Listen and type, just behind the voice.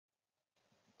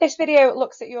This video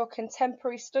looks at your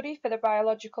contemporary study for the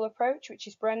biological approach, which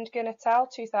is Brendgen et al.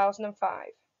 2005.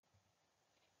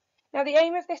 Now, the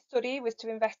aim of this study was to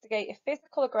investigate if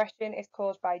physical aggression is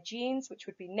caused by genes, which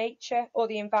would be nature, or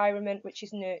the environment, which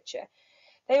is nurture.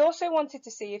 They also wanted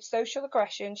to see if social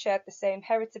aggression shared the same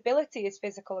heritability as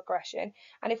physical aggression,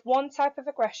 and if one type of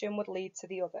aggression would lead to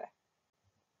the other.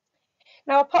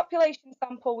 Now, a population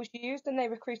sample was used, and they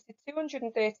recruited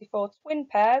 234 twin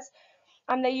pairs,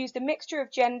 and they used a mixture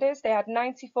of genders. They had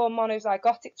 94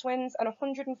 monozygotic twins and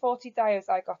 140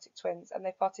 diazygotic twins, and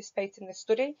they participated in the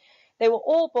study. They were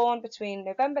all born between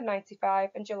November 95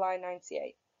 and July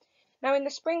 98. Now, in the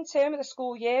spring term of the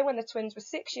school year, when the twins were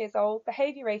 6 years old,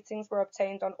 behaviour ratings were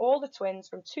obtained on all the twins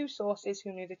from two sources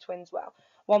who knew the twins well.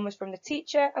 One was from the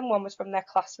teacher and one was from their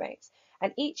classmates,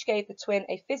 and each gave the twin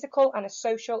a physical and a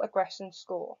social aggression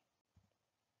score.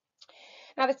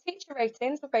 Now, the teacher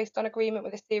ratings were based on agreement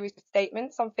with a series of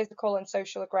statements on physical and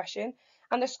social aggression,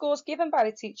 and the scores given by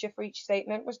the teacher for each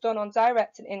statement was done on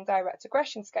direct and indirect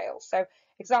aggression scales. So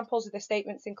examples of the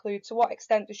statements include: to what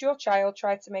extent does your child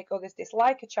try to make others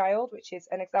dislike a child, which is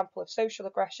an example of social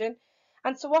aggression,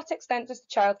 and to what extent does the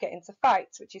child get into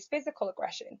fights, which is physical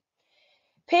aggression.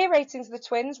 Peer ratings of the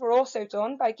twins were also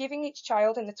done by giving each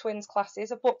child in the twins'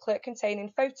 classes a booklet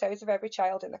containing photos of every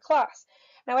child in the class.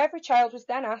 Now, every child was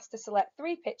then asked to select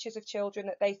 3 pictures of children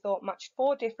that they thought matched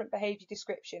 4 different behaviour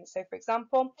descriptions. So, for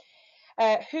example,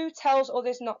 who tells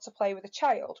others not to play with a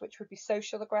child, which would be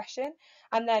social aggression,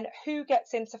 and then who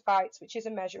gets into fights, which is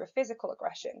a measure of physical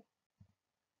aggression.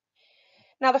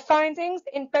 Now, the findings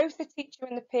in both the teacher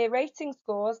and the peer rating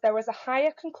scores, there was a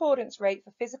higher concordance rate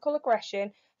for physical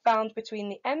aggression found between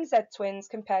the MZ twins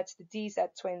compared to the DZ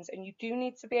twins, and you do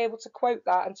need to be able to quote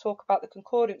that and talk about the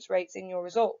concordance rates in your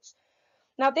results.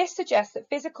 Now, this suggests that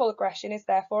physical aggression is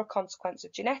therefore a consequence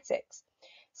of genetics.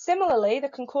 Similarly, the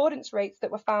concordance rates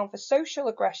that were found for social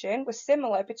aggression were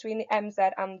similar between the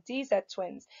MZ and the DZ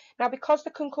twins. Now, because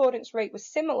the concordance rate was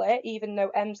similar, even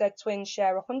though MZ twins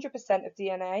share 100% of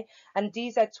DNA and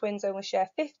DZ twins only share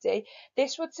 50%,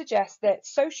 this would suggest that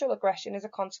social aggression is a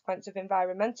consequence of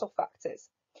environmental factors.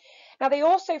 Now, they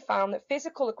also found that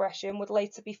physical aggression would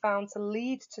later be found to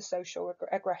lead to social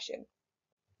aggression.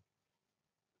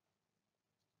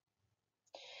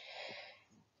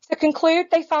 To conclude,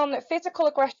 they found that physical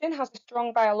aggression has a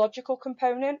strong biological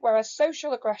component, whereas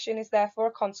social aggression is therefore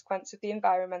a consequence of the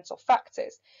environmental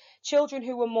factors. Children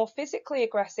who were more physically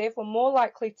aggressive were more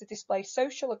likely to display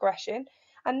social aggression,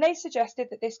 and they suggested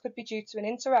that this could be due to an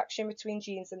interaction between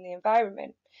genes and the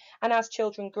environment. And as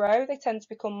children grow, they tend to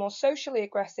become more socially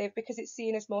aggressive because it's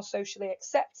seen as more socially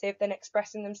accepted than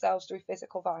expressing themselves through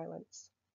physical violence.